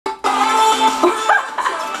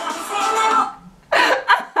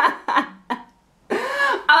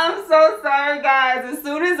guys, as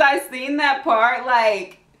soon as I seen that part,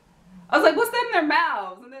 like, I was like, what's that in their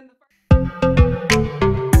mouths? And then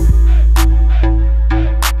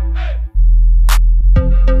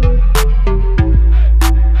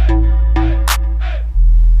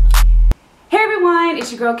Hey everyone,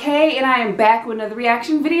 it's your girl Kay, and I am back with another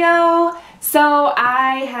reaction video. So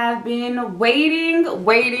I have been waiting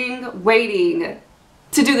to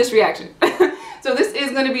do this reaction. So this is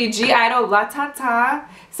going to be I-DLE Latata.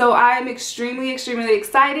 So I'm extremely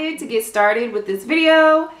excited to get started with this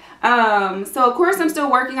video. So of course I'm still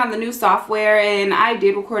working on the new software, and I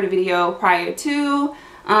did record a video prior to.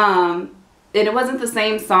 And it wasn't the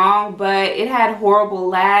same song, but it had horrible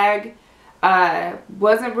lag.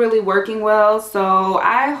 Wasn't really working well, so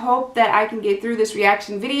I hope that I can get through this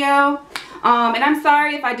reaction video. And I'm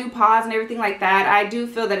sorry if I do pause and everything like that. I do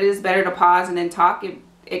feel that it is better to pause and then talk.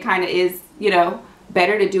 It kind of is, you know,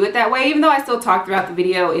 better to do it that way, even though I still talk throughout the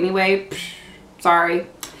video anyway. Sorry.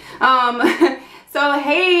 So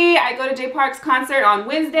hey, I go to Jay Park's concert on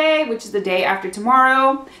Wednesday, which is the day after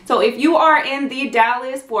tomorrow. So if you are in the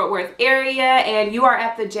Dallas-Fort Worth area and you are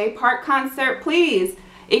at the Jay Park concert, please,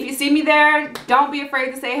 if you see me there, don't be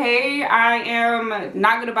afraid to say hey. I am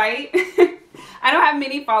not gonna bite. I don't have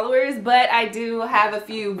many followers, but I do have a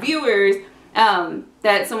few viewers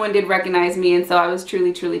that someone did recognize me, and so I was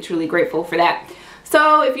truly grateful for that.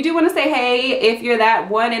 So if you do want to say hey, if you're that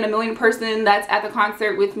 1 in a million person that's at the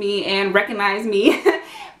concert with me and recognize me,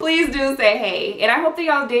 please do say hey. And I hope that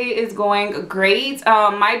y'all's day is going great.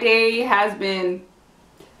 My day has been,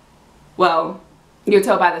 well, you'll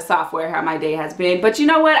tell by the software how my day has been, but you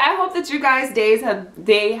know what, I hope that you guys day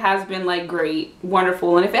has been like great,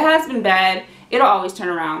 wonderful, and if it has been bad, it'll always turn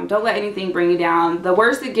around. Don't let anything bring you down. The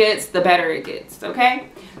worse it gets, the better it gets, okay?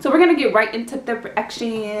 So we're gonna get right into the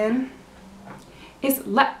reaction. It's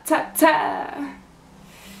Latata.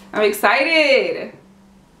 I'm excited.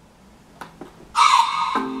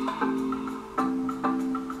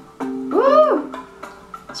 Woo!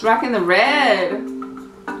 It's rocking the red.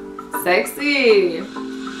 Sexy. Hey.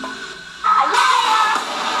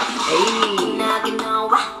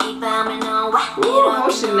 Ooh,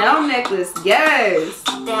 whole Chanel necklace. Yes.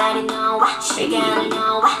 Hey.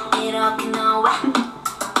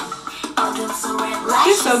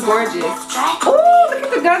 She's so gorgeous. Ooh, look at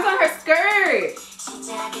the guns on her skirt.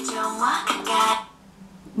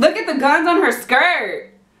 Look at the guns on her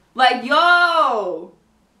skirt. Like, yo,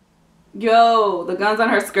 the guns on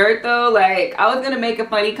her skirt though, like, I was gonna make a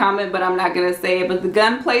funny comment, but I'm not gonna say it, but the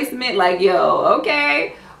gun placement, like, yo,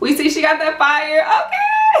 okay, we see she got that fire,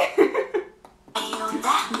 okay.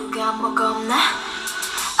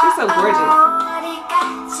 She's so gorgeous.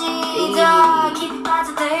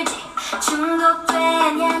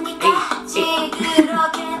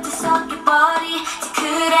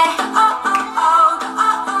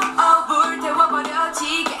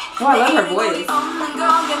 Oh, I love her voice.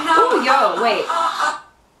 Oh, yo, wait.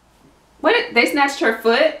 What? They snatched her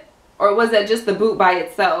foot? Or was that just the boot by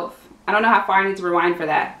itself? I don't know how far I need to rewind for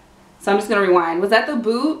that. So I'm just going to rewind. Was that the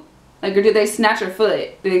boot? Like, or did they snatch her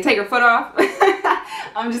foot? Did they take her foot off?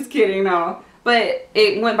 I'm just kidding, no. But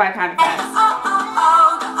it went by kind of fast.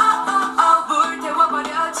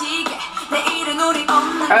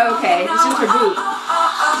 Okay, it's just her boot.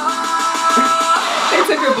 They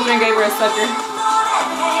took her boot and gave her a sucker.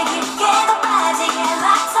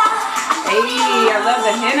 Hey, I love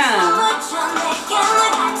the henna.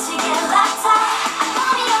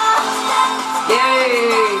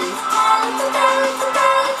 Yay.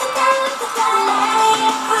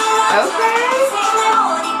 Okay.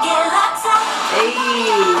 Hey.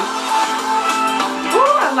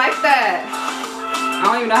 Ooh, I like that. I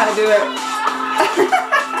don't even know how to do it.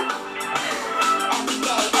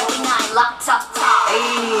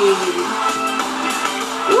 Hey.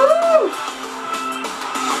 Woo.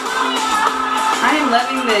 I am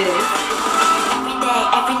loving this.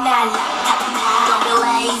 Every night, don't be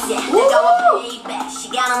lazy.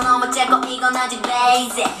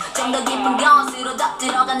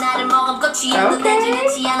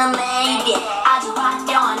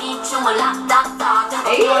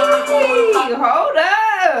 Hey, hold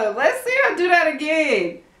up. Let's see her do that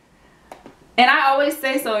again. And I always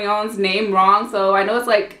say SOYEON's name wrong, so I know it's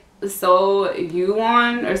like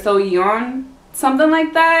SOYEON or SOYEON, something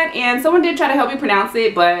like that. And someone did try to help me pronounce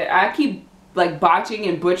it, but I keep like botching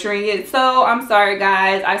and butchering it, so I'm sorry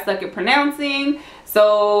guys, I suck at pronouncing,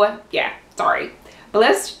 so yeah, sorry. But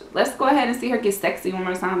let's go ahead and see her get sexy one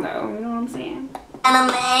more time though, you know what I'm saying?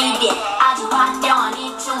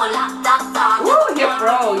 Ooh, hip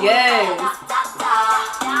roll, yes.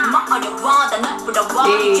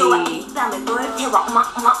 Hey.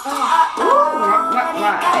 Ooh.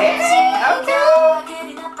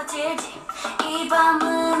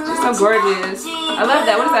 So gorgeous. I love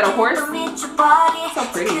that. What is that, a horse? So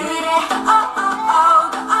pretty.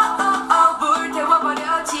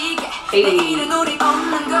 Hey.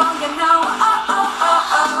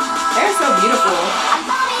 They're so beautiful.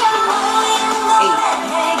 Hey.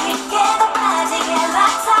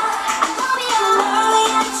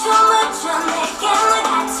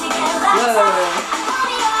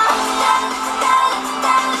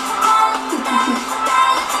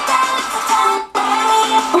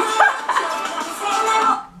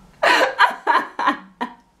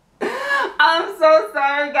 I'm so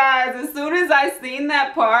sorry, guys. As soon as I seen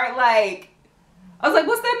that part, like, I was like,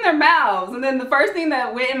 what's that in their mouths? And then the first thing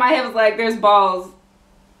that went in my head was like, there's balls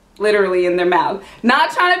literally in their mouth.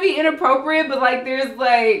 Not trying to be inappropriate, but like there's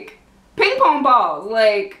like ping pong balls.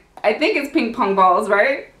 Like, I think it's ping pong balls,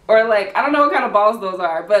 right? Or like, I don't know what kind of balls those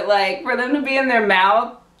are, but like for them to be in their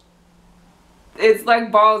mouth, it's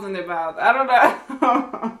like balls in their mouth. I don't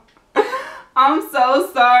know. I'm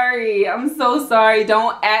so sorry. I'm so sorry.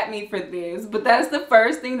 Don't at me for this. But that's the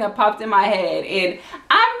first thing that popped in my head. And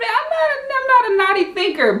I'm not a naughty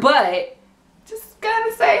thinker, but just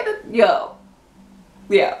gotta say that, yo.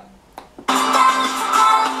 Yeah.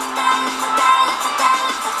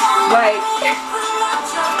 Like,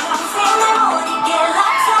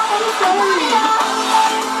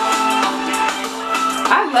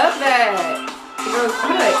 I love that. It goes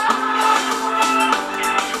good.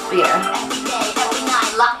 Yeah.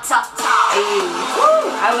 Hey. Woo.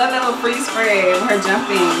 I love that little freeze frame, her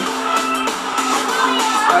jumping.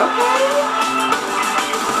 Okay.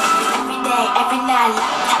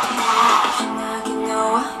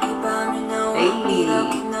 Hey.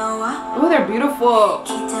 Oh, they're beautiful.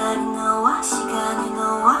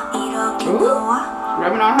 Ooh.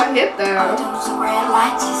 Rubbing on her hip though.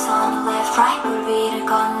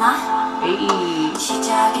 Hey.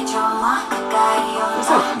 That's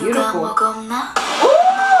so beautiful.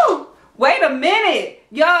 Ooh! Wait a minute.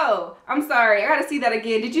 Yo, I'm sorry. I gotta see that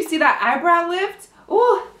again. Did you see that eyebrow lift?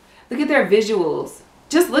 Ooh, look at their visuals.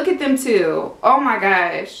 Just look at them two. Oh my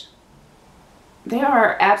gosh. They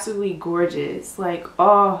are absolutely gorgeous. Like,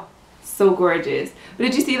 oh, so gorgeous. But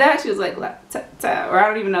did you see that? She was like, Latata, or I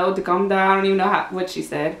don't even know, Tacomda. I don't even know what she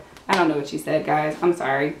said. I don't know what she said, guys. I'm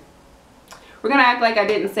sorry. We're gonna act like I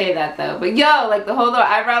didn't say that though. But yo, like the whole little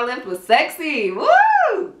eyebrow lift was sexy. Woo!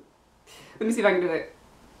 Let me see if I can do it.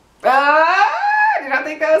 Did I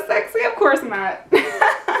think that was sexy? Of course not. Woo!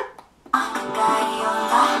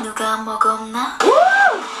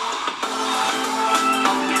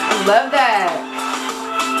 I love that.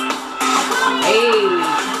 Hey.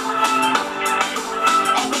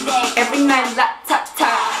 Every night,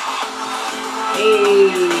 Latata.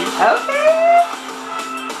 Hey. Okay.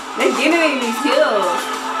 They're getting in these heels.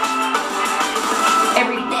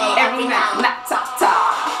 Every night, Latata.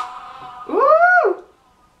 Woo!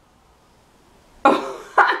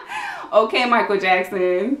 Okay, Michael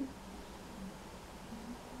Jackson.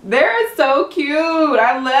 They're so cute.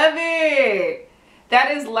 I love it.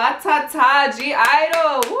 That is Latata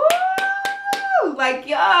G-IDLE. Woo! Like,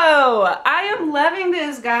 yo, I am loving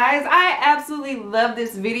this, guys. I absolutely love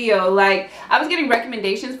this video. Like, I was getting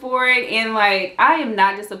recommendations for it, and like, I am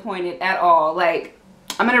not disappointed at all. Like,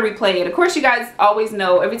 I'm gonna replay it. Of course, you guys always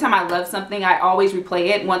know every time I love something, I always replay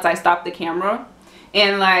it once I stop the camera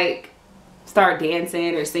and like start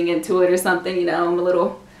dancing or singing to it or something. You know, I'm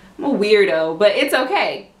a weirdo, but it's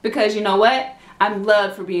okay because you know what? I'm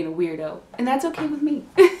loved for being a weirdo, and that's okay with me.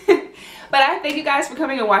 But I thank you guys for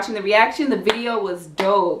coming and watching the reaction. The video was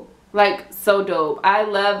dope. Like, so dope. I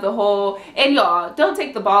love the whole, and y'all, don't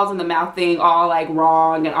take the balls in the mouth thing all like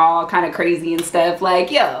wrong and all kind of crazy and stuff.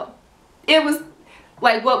 Like, yo, it was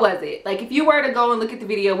like, what was it? Like, if you were to go and look at the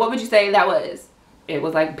video, what would you say that was? It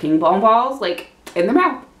was like ping pong balls, like in the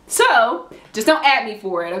mouth. So just don't at me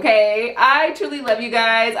for it, okay? I truly love you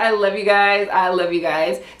guys. I love you guys. I love you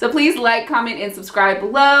guys. So please like, comment, and subscribe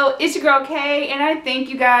below. It's your girl Kay, and I thank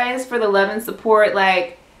you guys for the love and support.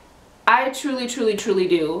 Like, I truly, truly, truly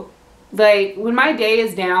do. Like, when my day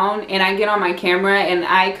is down and I get on my camera and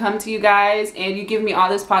I come to you guys and you give me all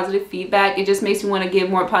this positive feedback, it just makes me want to give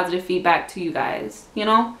more positive feedback to you guys, you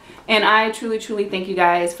know? And I truly, truly thank you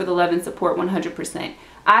guys for the love and support 100%.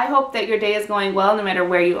 I hope that your day is going well no matter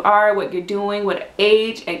where you are, what you're doing, what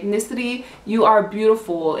age, ethnicity. You are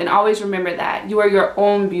beautiful, and always remember that. You are your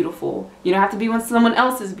own beautiful. You don't have to be when someone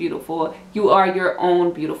else is beautiful. You are your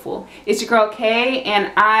own beautiful. It's your girl Kay,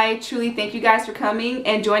 and I truly thank you guys for coming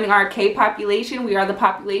and joining our K-population. We are the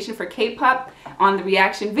population for K-pop on the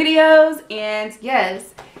reaction videos. And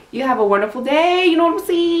yes, you have a wonderful day. You know what I'm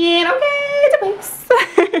saying? Okay.